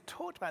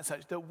talked about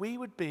such that we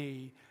would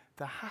be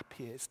the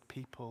happiest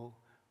people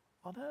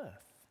on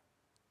earth.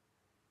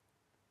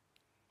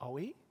 Are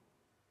we?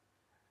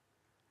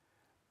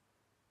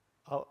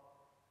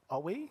 Are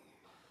we?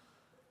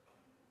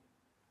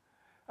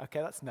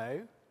 Okay, that's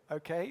no.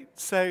 Okay,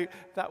 so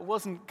that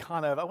wasn't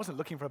I wasn't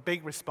looking for a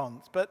big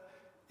response, but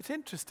it's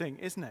interesting,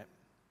 isn't it?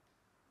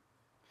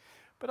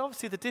 But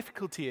obviously the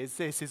difficulty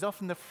is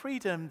often the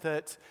freedom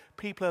that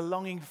people are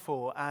longing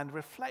for and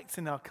reflects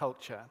in our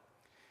culture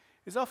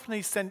is often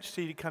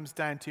essentially comes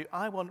down to,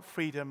 I want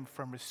freedom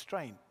from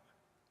restraint.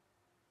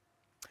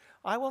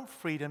 I want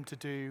freedom to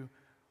do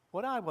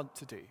what I want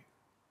to do.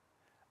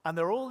 And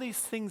there are all these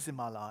things in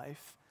my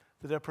life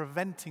that are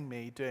preventing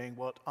me doing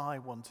what I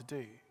want to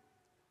do.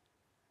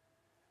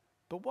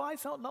 But why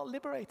has that not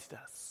liberated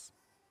us?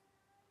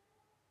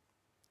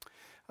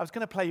 I was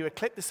going to play you a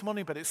clip this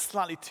morning, but it's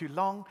slightly too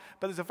long.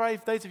 But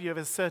those of you of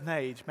a certain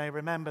age may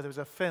remember there was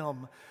a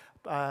film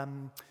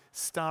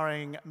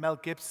starring Mel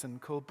Gibson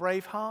called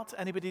Braveheart.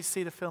 Anybody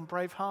see the film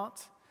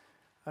Braveheart?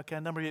 Okay,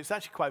 a number of you. It's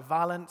actually quite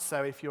violent,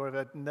 so if you're of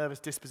a nervous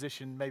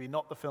disposition, maybe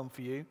not the film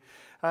for you.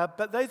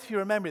 But those of you who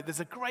remember it,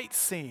 there's a great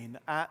scene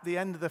at the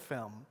end of the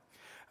film.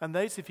 And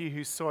those of you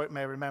who saw it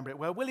may remember it,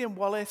 where William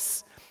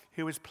Wallace,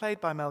 who was played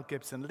by Mel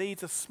Gibson,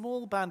 leads a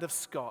small band of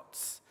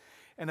Scots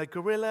in a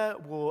guerrilla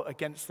war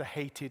against the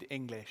hated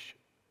English.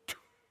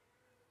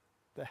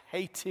 The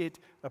hated,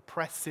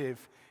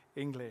 oppressive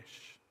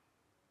English.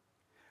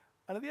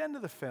 And at the end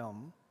of the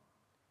film,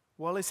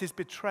 Wallace is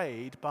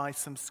betrayed by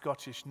some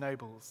Scottish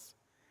nobles.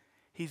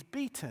 He's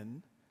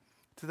beaten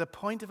to the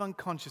point of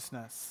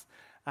unconsciousness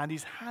and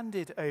he's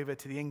handed over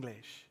to the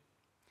English.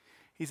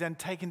 He's then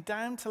taken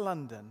down to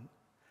London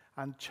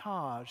and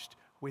charged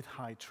with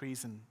high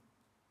treason.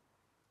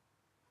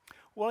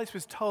 Wallace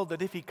was told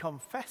that if he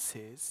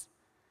confesses,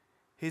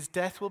 his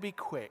death will be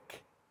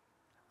quick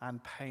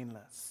and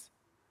painless.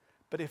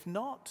 But if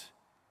not,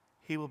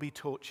 he will be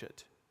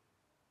tortured.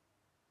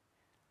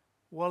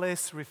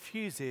 Wallace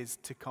refuses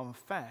to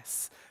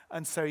confess,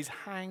 and so he's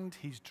hanged,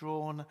 he's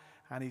drawn,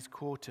 and he's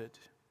quartered.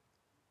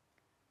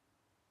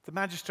 The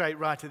magistrate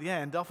right at the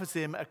end offers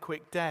him a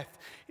quick death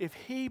if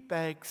he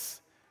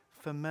begs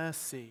for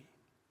mercy.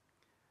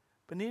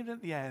 But even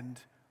at the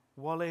end,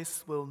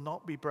 Wallace will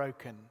not be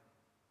broken.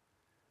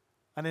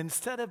 And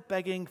instead of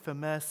begging for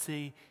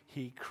mercy,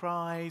 he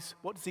cries.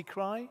 What does he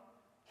cry?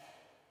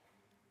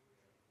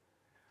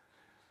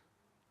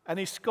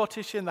 Any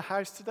Scottish in the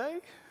house today?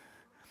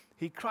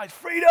 He cries,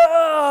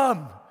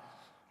 freedom!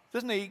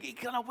 Doesn't he?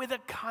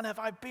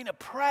 I've been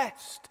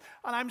oppressed,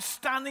 and I'm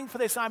standing for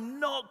this. I'm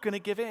not going to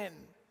give in.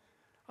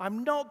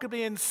 I'm not going to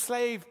be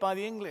enslaved by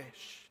the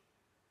English.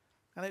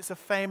 And he's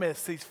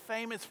famous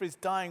for his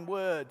dying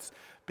words,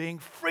 being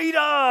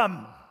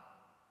freedom!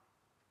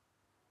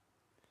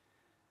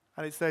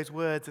 And it's those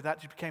words that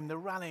actually became the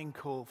rallying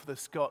call for the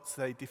Scots.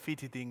 They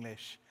defeated the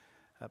English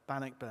at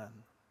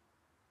Bannockburn.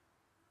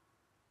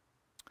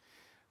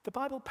 The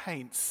Bible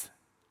paints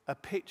a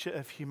picture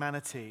of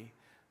humanity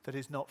that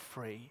is not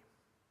free,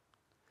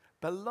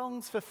 but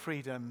longs for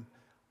freedom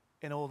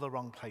in all the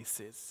wrong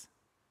places.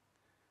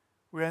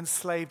 We're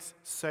enslaved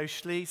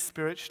socially,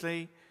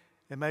 spiritually,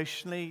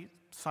 emotionally,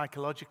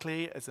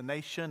 psychologically, as a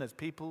nation, as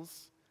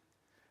peoples.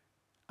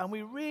 And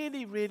we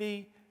really,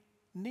 really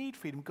need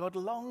freedom. God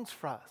longs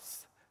for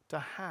us to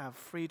have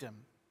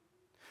freedom.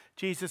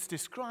 Jesus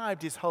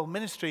described his whole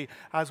ministry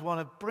as one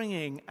of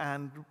bringing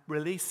and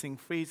releasing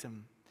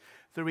freedom.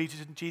 The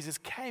reason Jesus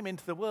came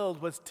into the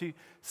world was to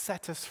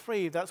set us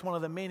free. That's one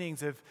of the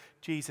meanings of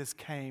Jesus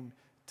came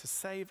to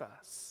save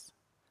us.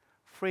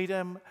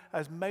 Freedom,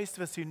 as most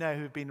of us who know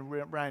who've been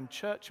around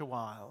church a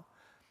while,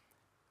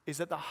 is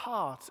at the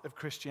heart of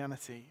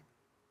Christianity.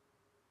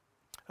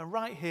 And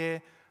right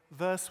here,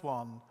 verse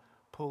 1,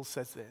 Paul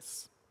says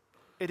this.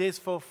 It is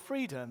for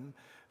freedom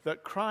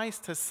that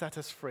Christ has set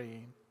us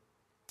free.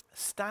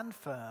 Stand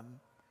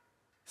firm,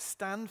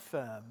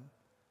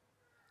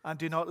 and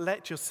do not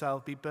let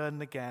yourself be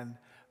burdened again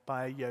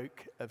by a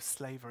yoke of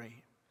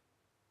slavery.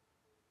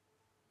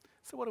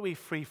 So what are we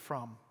free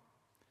from?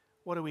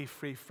 What are we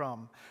free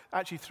from?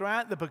 Actually,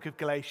 throughout the book of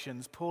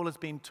Galatians, Paul has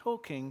been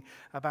talking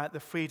about the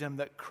freedom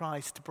that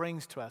Christ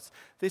brings to us.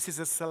 This is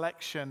a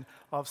selection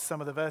of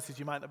some of the verses.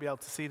 You might not be able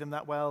to see them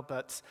that well,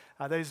 but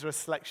those are a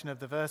selection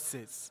of the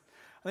verses.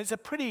 And it's a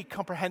pretty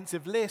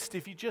comprehensive list.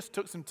 If you just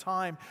took some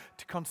time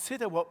to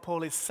consider what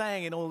Paul is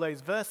saying in all those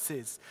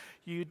verses,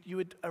 you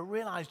would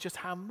realize just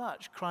how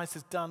much Christ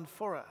has done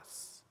for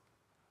us.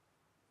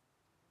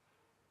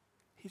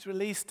 He's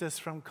released us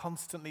from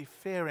constantly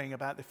fearing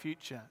about the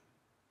future,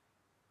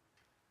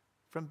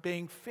 from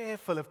being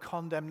fearful of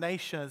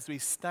condemnation as we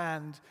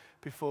stand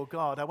before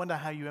God. I wonder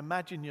how you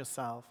imagine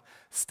yourself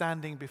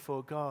standing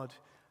before God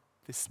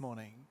this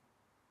morning.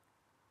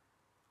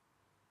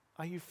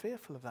 Are you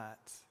fearful of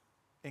that?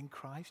 In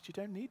Christ, you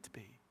don't need to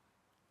be.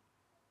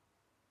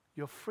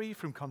 You're free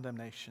from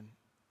condemnation.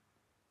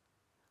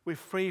 We're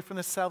free from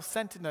the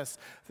self-centeredness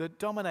that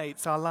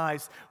dominates our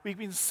lives. We've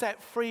been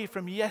set free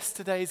from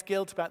yesterday's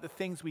guilt about the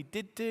things we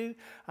did do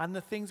and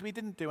the things we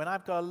didn't do. And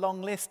I've got a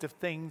long list of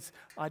things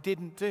I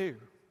didn't do.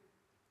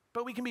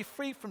 But we can be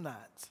free from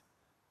that.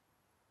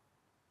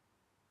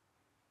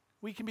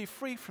 We can be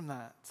free from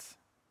that.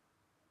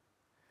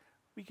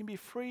 We can be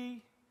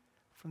free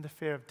from the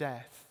fear of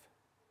death.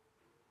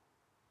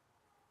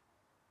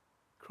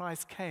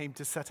 Christ came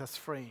to set us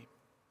free.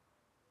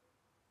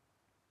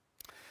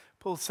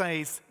 Paul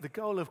says the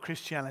goal of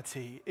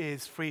Christianity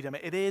is freedom.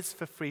 It is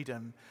for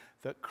freedom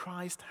that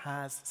Christ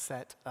has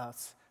set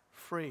us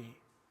free.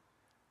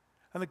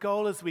 And the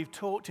goal, as we've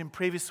talked in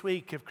previous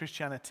week of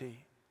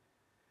Christianity,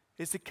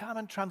 is to come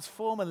and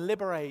transform and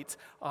liberate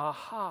our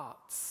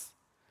hearts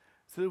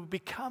so that we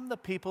become the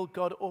people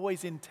God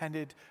always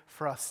intended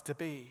for us to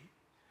be.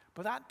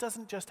 But that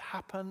doesn't just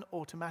happen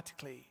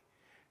automatically.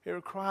 It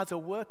requires a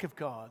work of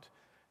God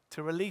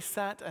to release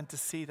that and to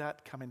see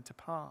that come into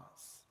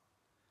pass.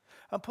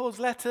 And Paul's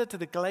letter to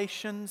the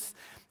Galatians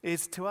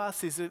is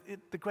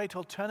the great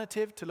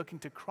alternative to looking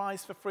to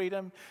Christ for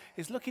freedom,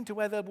 is looking to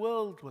where the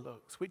world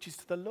looks, which is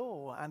to the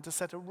law and to a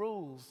set of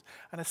rules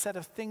and a set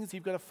of things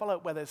you've got to follow,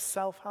 whether it's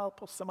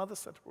self-help or some other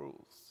set of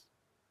rules.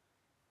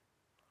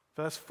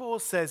 Verse 4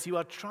 says, you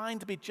are trying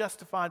to be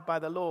justified by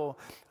the law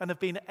and have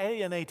been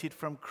alienated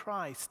from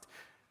Christ.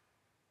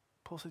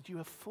 Paul says, you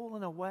have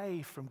fallen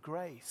away from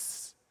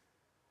grace.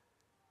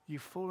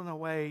 You've fallen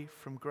away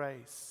from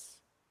grace.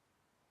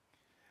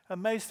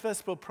 And most of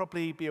us will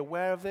probably be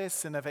aware of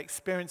this and have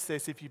experienced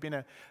this if you've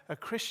been a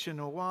Christian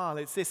a while.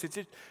 It's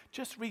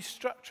just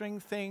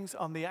restructuring things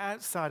on the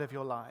outside of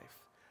your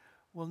life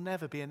will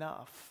never be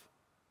enough.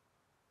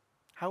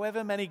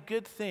 However many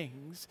good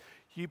things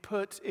you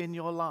put in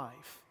your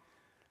life,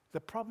 the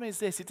problem is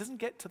this: it doesn't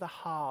get to the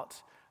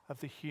heart of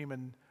the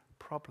human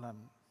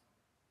problem.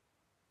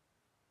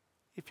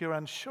 If you're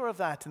unsure of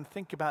that and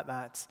think about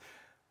that,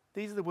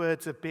 these are the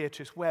words of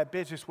Beatrice Webb.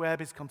 Beatrice Webb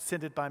is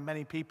considered by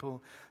many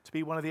people to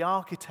be one of the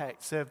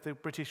architects of the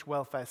British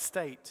welfare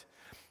state.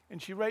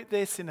 And she wrote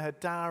this in her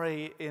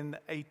diary in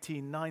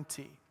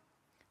 1890.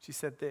 She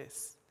said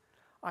this: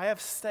 I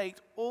have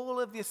staked all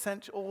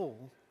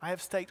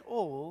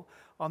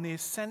on the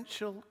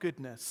essential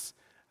goodness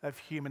of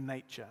human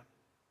nature.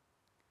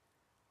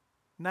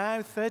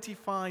 Now,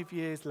 35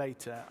 years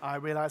later, I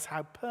realize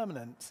how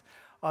permanent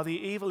are the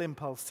evil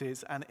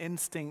impulses and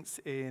instincts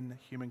in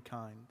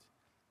humankind.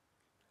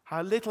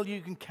 How little you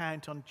can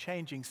count on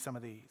changing some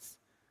of these.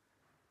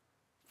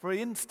 For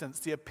instance,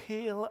 the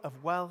appeal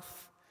of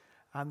wealth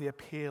and the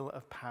appeal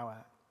of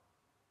power.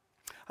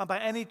 And by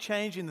any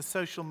change in the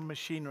social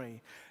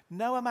machinery,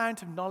 no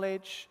amount of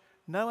knowledge,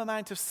 no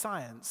amount of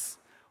science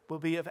will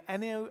be of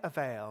any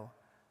avail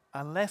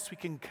unless we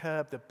can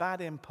curb the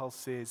bad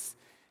impulses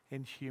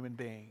in human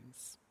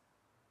beings.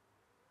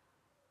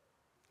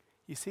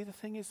 You see, the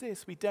thing is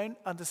this: we don't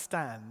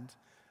understand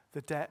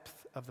the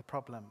depth of the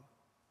problem.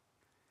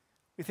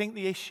 We think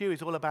the issue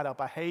is all about our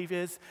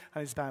behaviors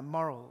and it's about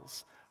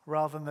morals,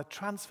 rather than the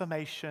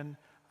transformation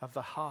of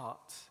the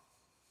heart.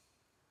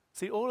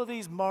 See, all of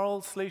these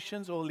moral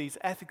solutions, all these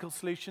ethical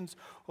solutions,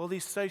 all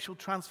these social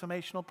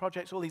transformational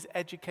projects, all these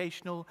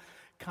educational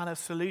kind of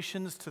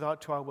solutions to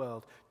our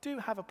world do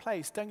have a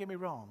place, don't get me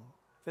wrong.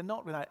 They're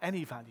not without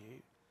any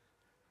value,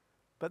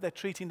 but they're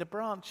treating the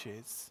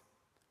branches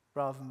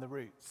rather than the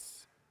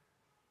roots.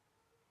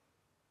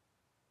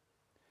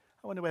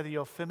 I wonder whether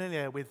you're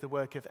familiar with the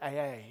work of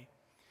AA.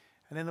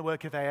 And in the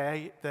work of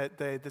AA,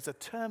 there's a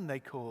term they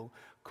called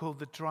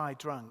the dry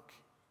drunk.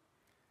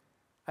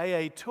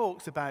 AA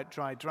talks about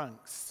dry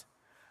drunks.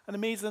 And it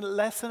means that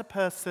unless a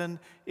person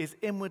is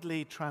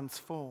inwardly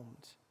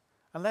transformed,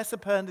 unless a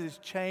person is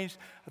changed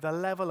at the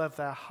level of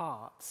their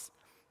hearts,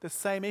 the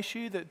same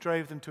issue that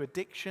drove them to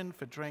addiction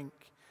for drink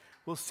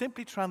will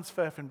simply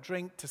transfer from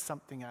drink to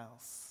something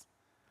else,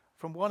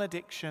 from one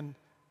addiction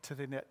to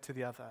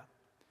the other.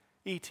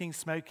 Eating,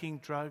 smoking,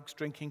 drugs,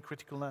 drinking,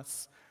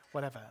 criticalness,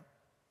 whatever.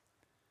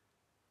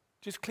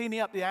 Just cleaning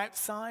up the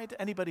outside,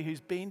 anybody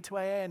who's been to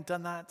AA and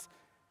done that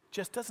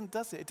just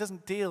does it. It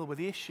doesn't deal with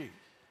the issue.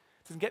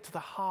 It doesn't get to the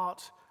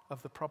heart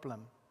of the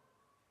problem.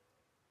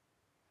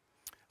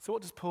 So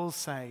what does Paul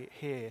say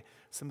here?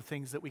 Some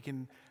things that we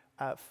can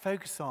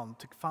focus on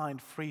to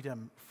find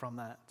freedom from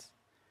that.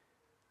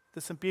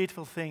 There's some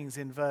beautiful things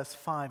in verse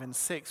 5 and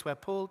 6 where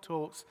Paul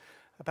talks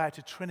about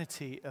a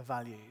trinity of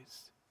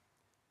values.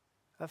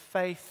 Of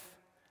faith,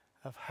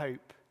 of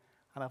hope,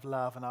 and of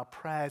love. And our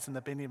prayers and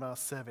the beginning of our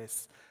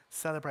service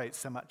celebrate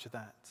so much of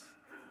that.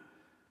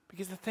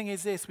 Because the thing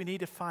is this: we need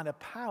to find a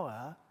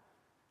power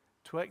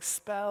to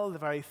expel the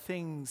very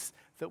things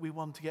that we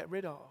want to get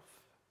rid of.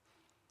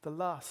 The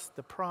lust,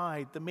 the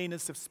pride, the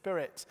meanness of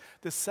spirit,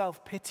 the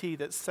self-pity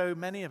that so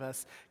many of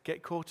us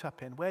get caught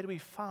up in. Where do we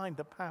find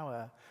the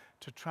power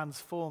to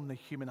transform the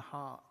human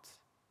heart?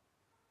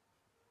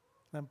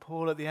 And then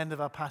Paul, at the end of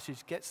our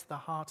passage, gets to the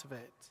heart of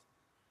it.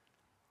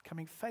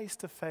 Coming face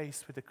to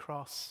face with the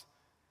cross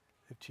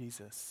of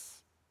Jesus.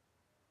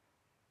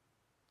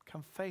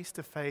 Come face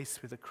to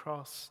face with the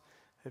cross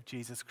of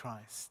Jesus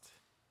Christ.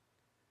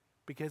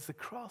 Because the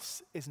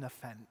cross is an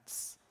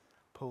offense,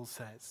 Paul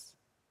says.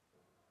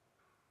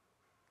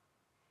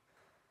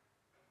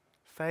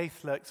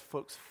 Faith looks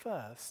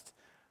first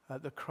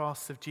at the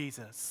cross of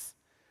Jesus.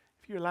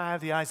 If you allow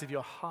the eyes of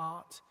your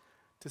heart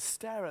to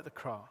stare at the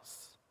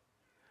cross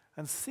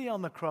and see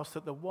on the cross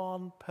that the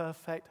one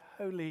perfect,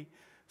 holy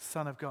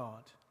Son of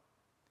God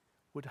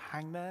would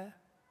hang there,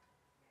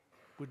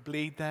 would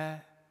bleed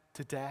there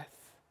to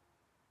death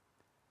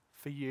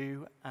for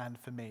you and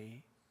for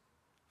me,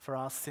 for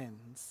our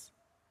sins,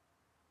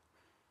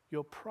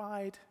 your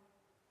pride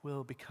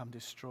will become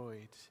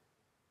destroyed.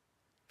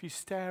 If you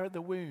stare at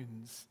the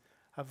wounds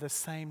of the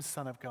same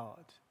Son of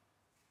God,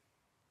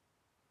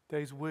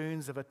 those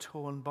wounds of a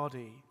torn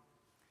body,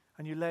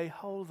 and you lay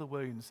hold of the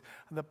wounds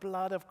and the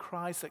blood of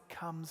Christ that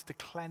comes to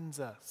cleanse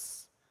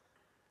us,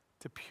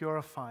 to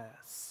purify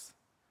us,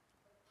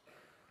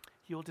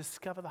 you'll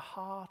discover the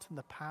heart and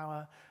the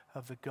power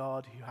of the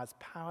God who has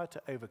power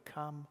to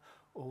overcome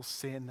all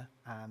sin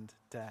and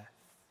death.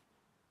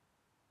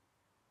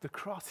 The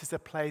cross is a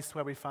place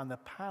where we find the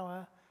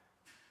power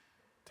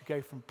to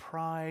go from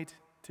pride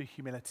to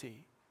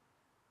humility,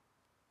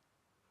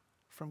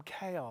 from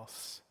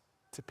chaos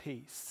to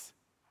peace,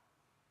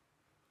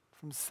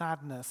 from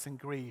sadness and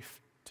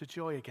grief to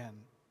joy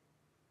again.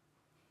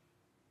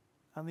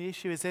 And the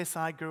issue is this: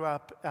 I grew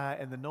up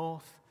in the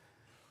north,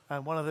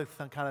 and one of the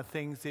kind of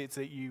things is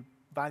that you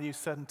value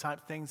certain type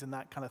of things, and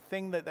that kind of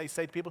thing that they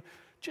say to people,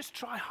 just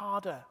try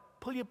harder,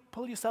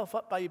 pull yourself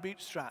up by your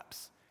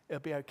bootstraps,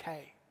 it'll be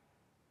okay.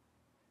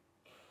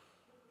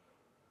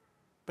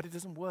 But it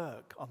doesn't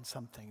work on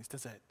some things,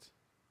 does it?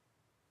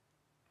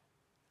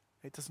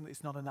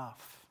 It's not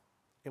enough.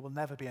 It will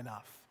never be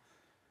enough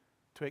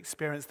to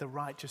experience the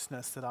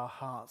righteousness that our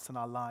hearts and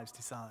our lives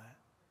desire.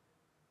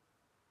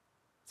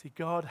 See,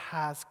 God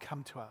has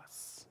come to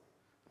us,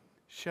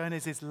 shown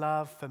us his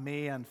love for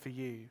me and for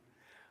you,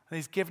 and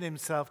he's given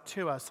himself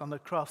to us on the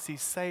cross.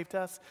 He's saved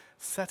us,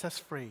 set us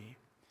free,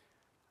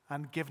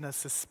 and given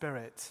us the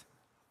Spirit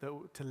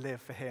to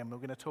live for him. We're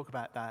going to talk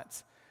about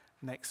that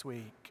next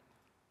week.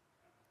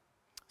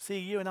 See,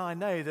 you and I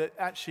know that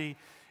actually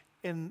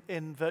in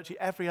virtually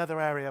every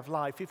other area of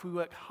life, if we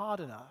work hard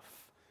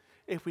enough,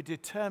 if we're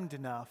determined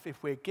enough,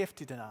 if we're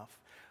gifted enough,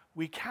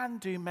 we can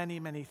do many,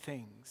 many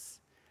things.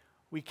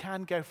 We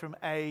can go from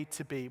A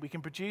to B. We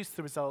can produce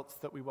the results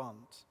that we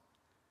want.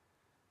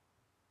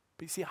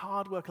 But you see,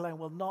 hard work alone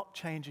will not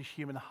change a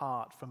human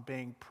heart from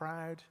being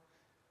proud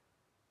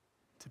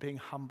to being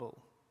humble.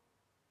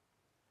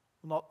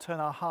 Will not turn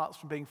our hearts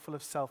from being full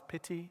of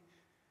self-pity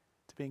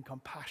to being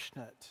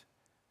compassionate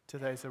to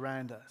those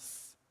around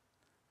us.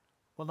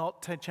 Will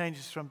not change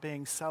us from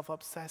being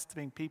self-obsessed to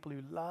being people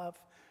who love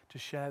to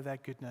share their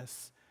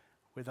goodness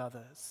with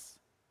others.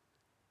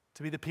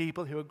 To be the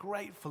people who are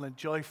grateful and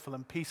joyful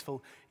and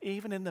peaceful,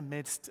 even in the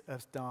midst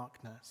of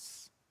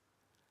darkness.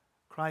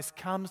 Christ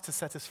comes to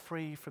set us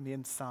free from the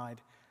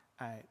inside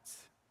out.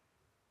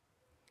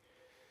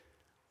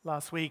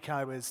 Last week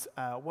I was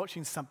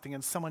watching something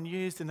and someone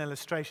used an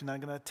illustration I'm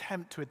going to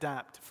attempt to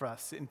adapt for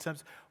us in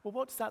terms of, well,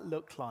 what does that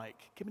look like?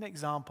 Give me an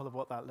example of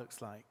what that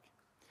looks like.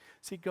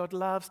 See, God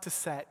loves to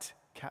set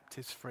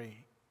captives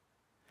free.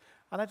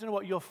 And I don't know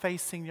what you're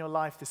facing in your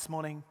life this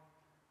morning.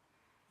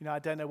 You know, I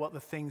don't know what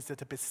the things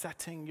that are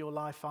besetting your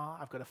life are.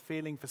 I've got a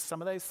feeling for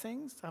some of those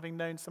things, having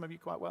known some of you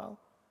quite well.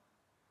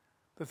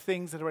 The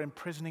things that are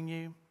imprisoning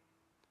you,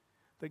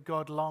 that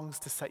God longs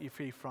to set you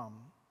free from.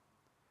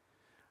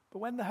 But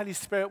when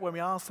we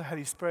ask the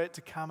Holy Spirit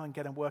to come and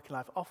get and work in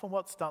life, often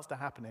what starts to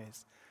happen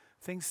is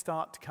things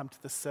start to come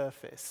to the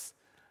surface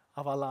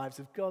of our lives.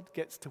 If God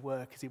gets to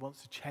work as he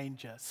wants to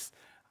change us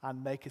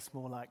and make us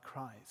more like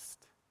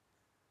Christ.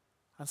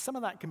 And some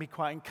of that can be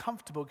quite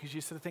uncomfortable because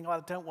you sort of think, oh,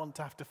 I don't want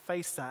to have to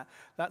face that.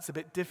 That's a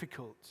bit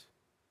difficult.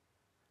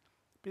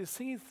 But the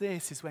thing is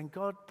this, is when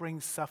God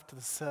brings stuff to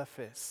the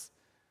surface,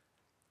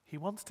 he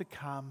wants to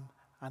come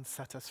and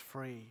set us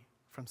free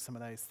from some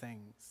of those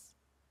things.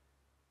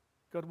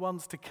 God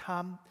wants to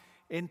come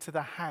into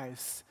the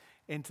house,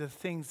 into the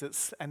things that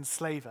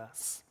enslave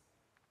us.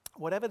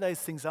 Whatever those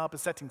things are,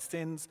 besetting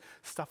sins,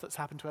 stuff that's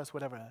happened to us,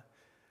 whatever.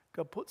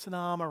 God puts an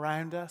arm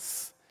around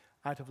us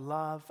out of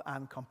love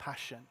and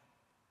compassion.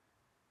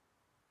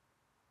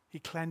 He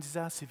cleanses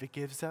us, he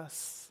forgives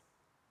us,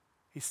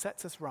 he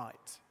sets us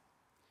right.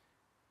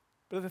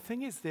 But the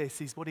thing is this,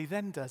 is what he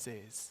then does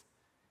is,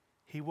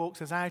 he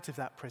walks us out of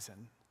that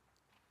prison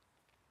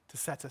to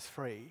set us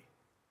free.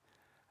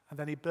 And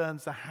then he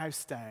burns the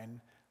house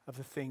down of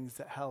the things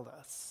that held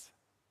us.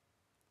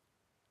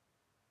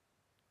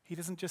 He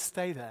doesn't just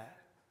stay there.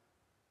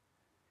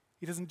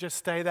 He doesn't just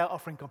stay there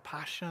offering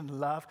compassion and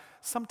love.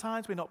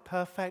 Sometimes we're not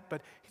perfect,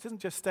 but he doesn't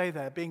just stay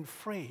there. Being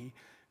free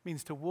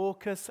means to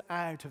walk us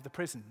out of the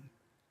prison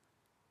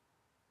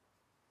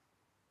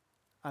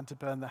and to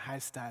burn the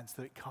house down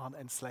so that it can't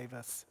enslave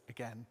us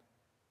again.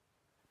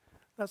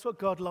 That's what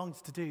God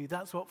longs to do.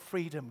 That's what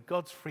freedom,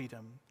 God's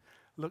freedom,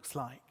 looks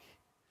like.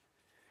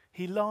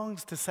 He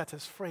longs to set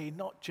us free,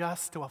 not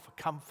just to offer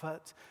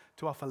comfort,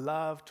 to offer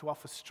love, to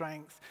offer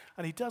strength.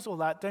 And he does all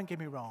that, don't get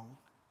me wrong.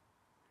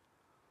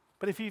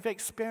 But if you've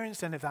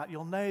experienced any of that,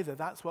 you'll know that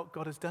that's what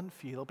God has done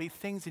for you. There'll be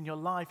things in your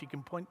life you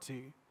can point to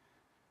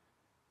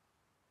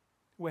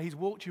where he's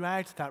walked you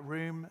out of that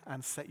room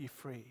and set you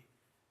free.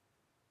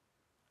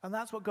 And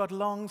that's what God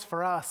longs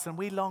for us, and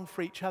we long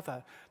for each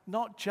other,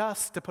 not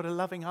just to put a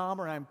loving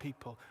arm around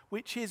people,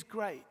 which is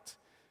great,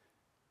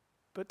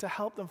 but to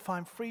help them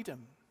find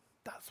freedom.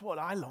 That's what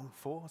I long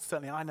for.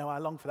 Certainly I know I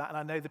long for that, and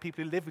I know the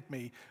people who live with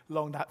me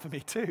long that for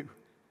me too.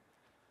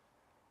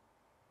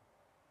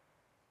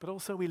 But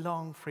also we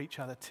long for each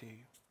other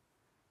too.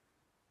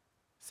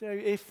 So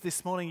if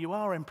this morning you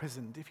are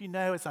imprisoned, if you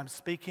know as I'm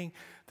speaking,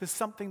 there's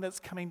something that's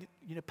coming,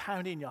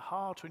 pounding in your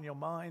heart or in your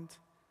mind,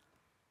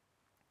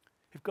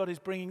 if God is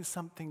bringing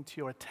something to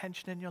your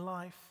attention in your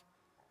life,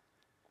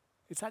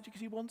 it's actually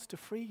because he wants to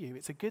free you.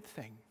 It's a good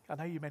thing. I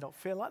know you may not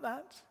feel like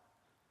that.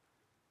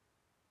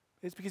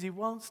 It's because he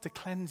wants to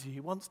cleanse you. He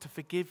wants to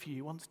forgive you.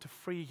 He wants to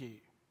free you.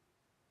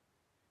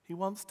 He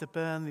wants to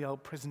burn the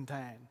old prison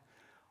down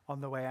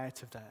on the way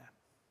out of there.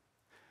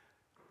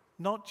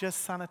 Not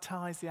just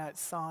sanitize the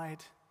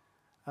outside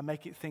and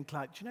make it think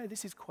like, do you know,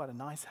 this is quite a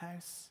nice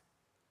house.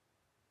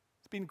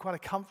 It's been quite a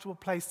comfortable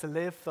place to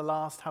live for the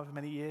last however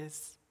many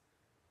years.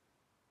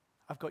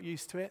 I've got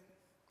used to it.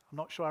 I'm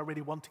not sure I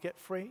really want to get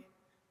free.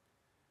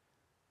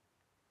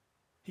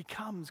 He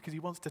comes because he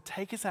wants to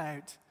take us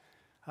out,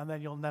 and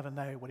then you'll never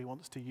know what he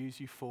wants to use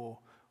you for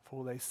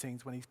all those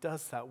things when he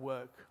does that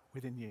work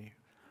within you.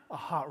 A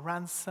heart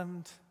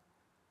ransomed,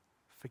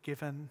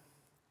 forgiven,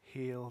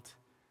 healed,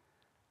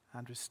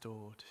 and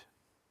restored.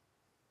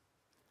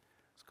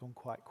 It's gone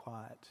quite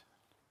quiet.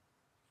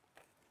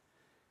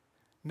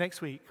 Next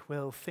week,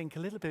 we'll think a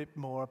little bit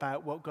more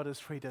about what God has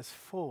freed us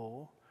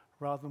for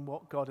rather than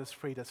what God has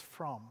freed us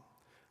from,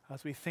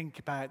 as we think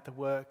about the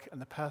work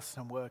and the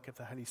person and work of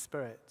the Holy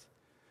Spirit.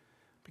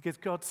 Because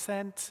God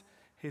sent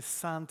his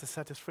Son to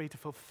set us free to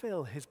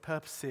fulfill his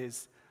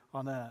purposes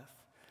on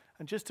earth.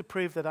 And just to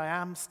prove that I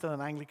am still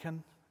an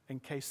Anglican, in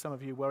case some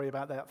of you worry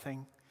about that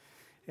thing,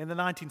 in the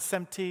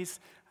 1970s,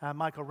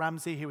 Michael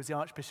Ramsey, who was the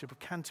Archbishop of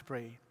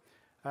Canterbury,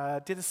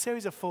 did a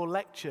series of 4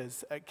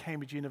 lectures at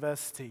Cambridge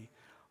University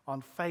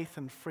on faith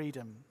and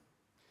freedom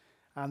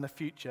and the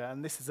future.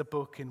 And this is a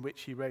book in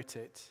which he wrote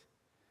it.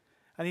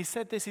 And he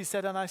said this,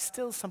 and I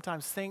still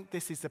sometimes think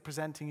this is the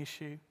presenting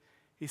issue.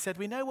 He said,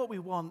 we know what we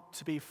want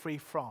to be free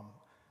from.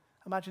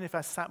 Imagine if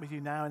I sat with you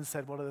now and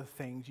said, what are the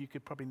things? You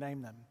could probably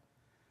name them.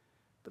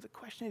 But the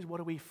question is, what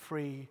are we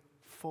free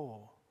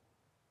for?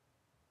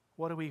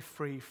 What are we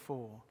free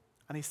for?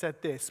 And he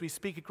said this, we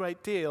speak a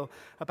great deal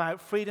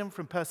about freedom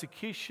from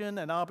persecution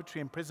and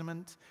arbitrary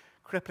imprisonment,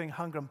 crippling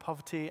hunger and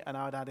poverty, and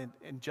I would add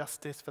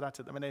injustice for that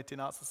at the minute in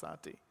our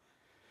society.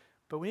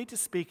 But we need to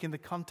speak in the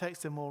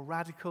context of a more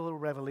radical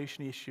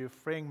revolutionary issue of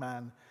freeing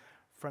man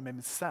from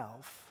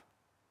himself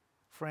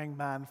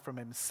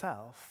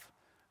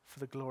for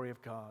the glory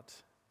of God.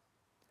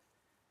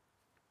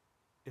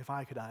 If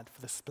I could add,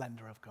 for the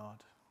splendor of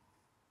God.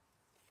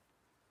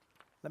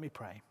 Let me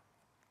pray.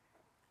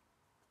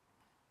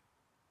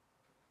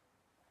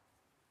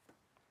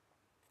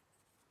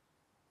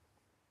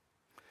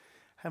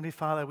 Heavenly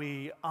Father,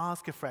 we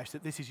ask afresh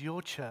that this is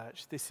your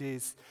church, this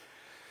is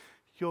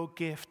your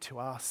gift to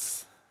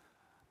us.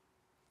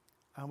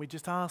 And we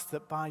just ask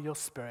that by your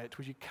Spirit,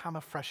 would you come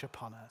afresh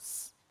upon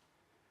us?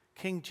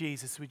 King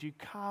Jesus, would you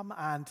come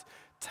and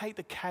take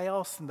the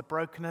chaos and the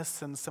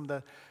brokenness and some of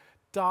the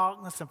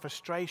darkness and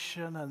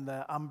frustration and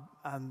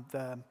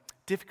the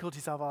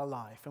difficulties of our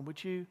life, and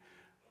would you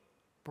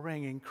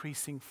bring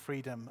increasing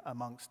freedom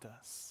amongst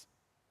us?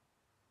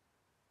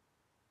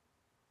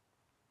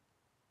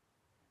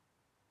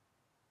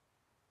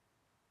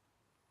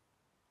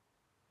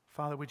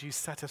 Father, would you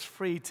set us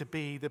free to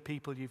be the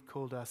people you've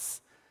called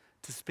us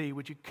to be?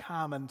 Would you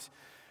come, and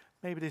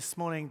maybe this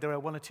morning there are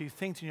 1 or 2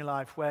 things in your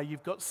life where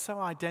you've got so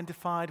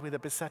identified with a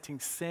besetting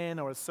sin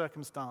or a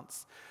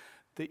circumstance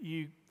that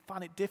you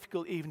find it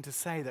difficult even to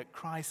say that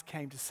Christ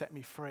came to set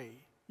me free.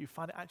 You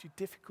find it actually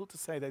difficult to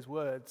say those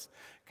words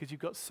because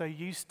you've got so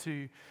used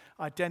to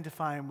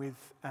identifying with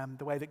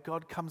the way that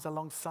God comes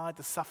alongside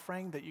the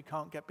suffering that you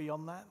can't get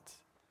beyond that.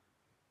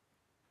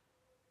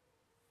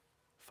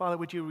 Father,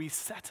 would you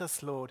reset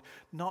us, Lord,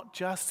 not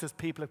just as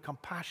people of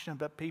compassion,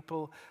 but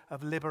people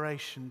of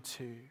liberation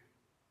too.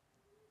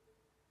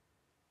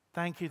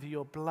 Thank you that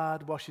your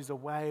blood washes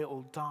away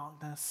all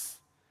darkness,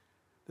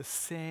 the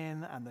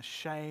sin and the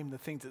shame, the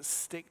things that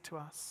stick to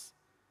us.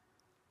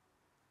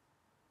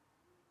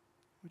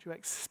 Would you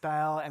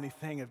expel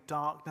anything of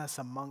darkness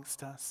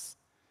amongst us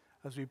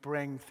as we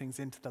bring things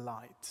into the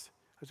light,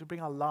 as we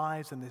bring our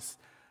lives and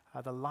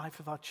the life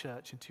of our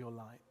church into your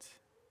light.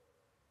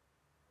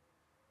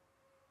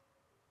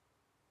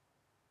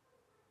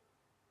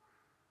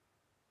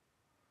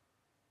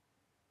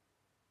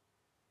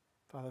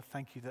 Father,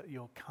 thank you that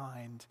you're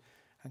kind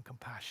and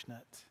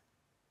compassionate,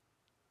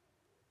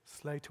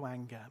 slow to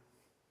anger,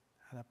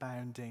 and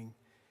abounding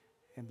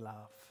in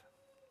love.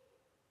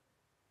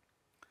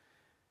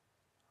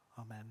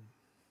 Amen.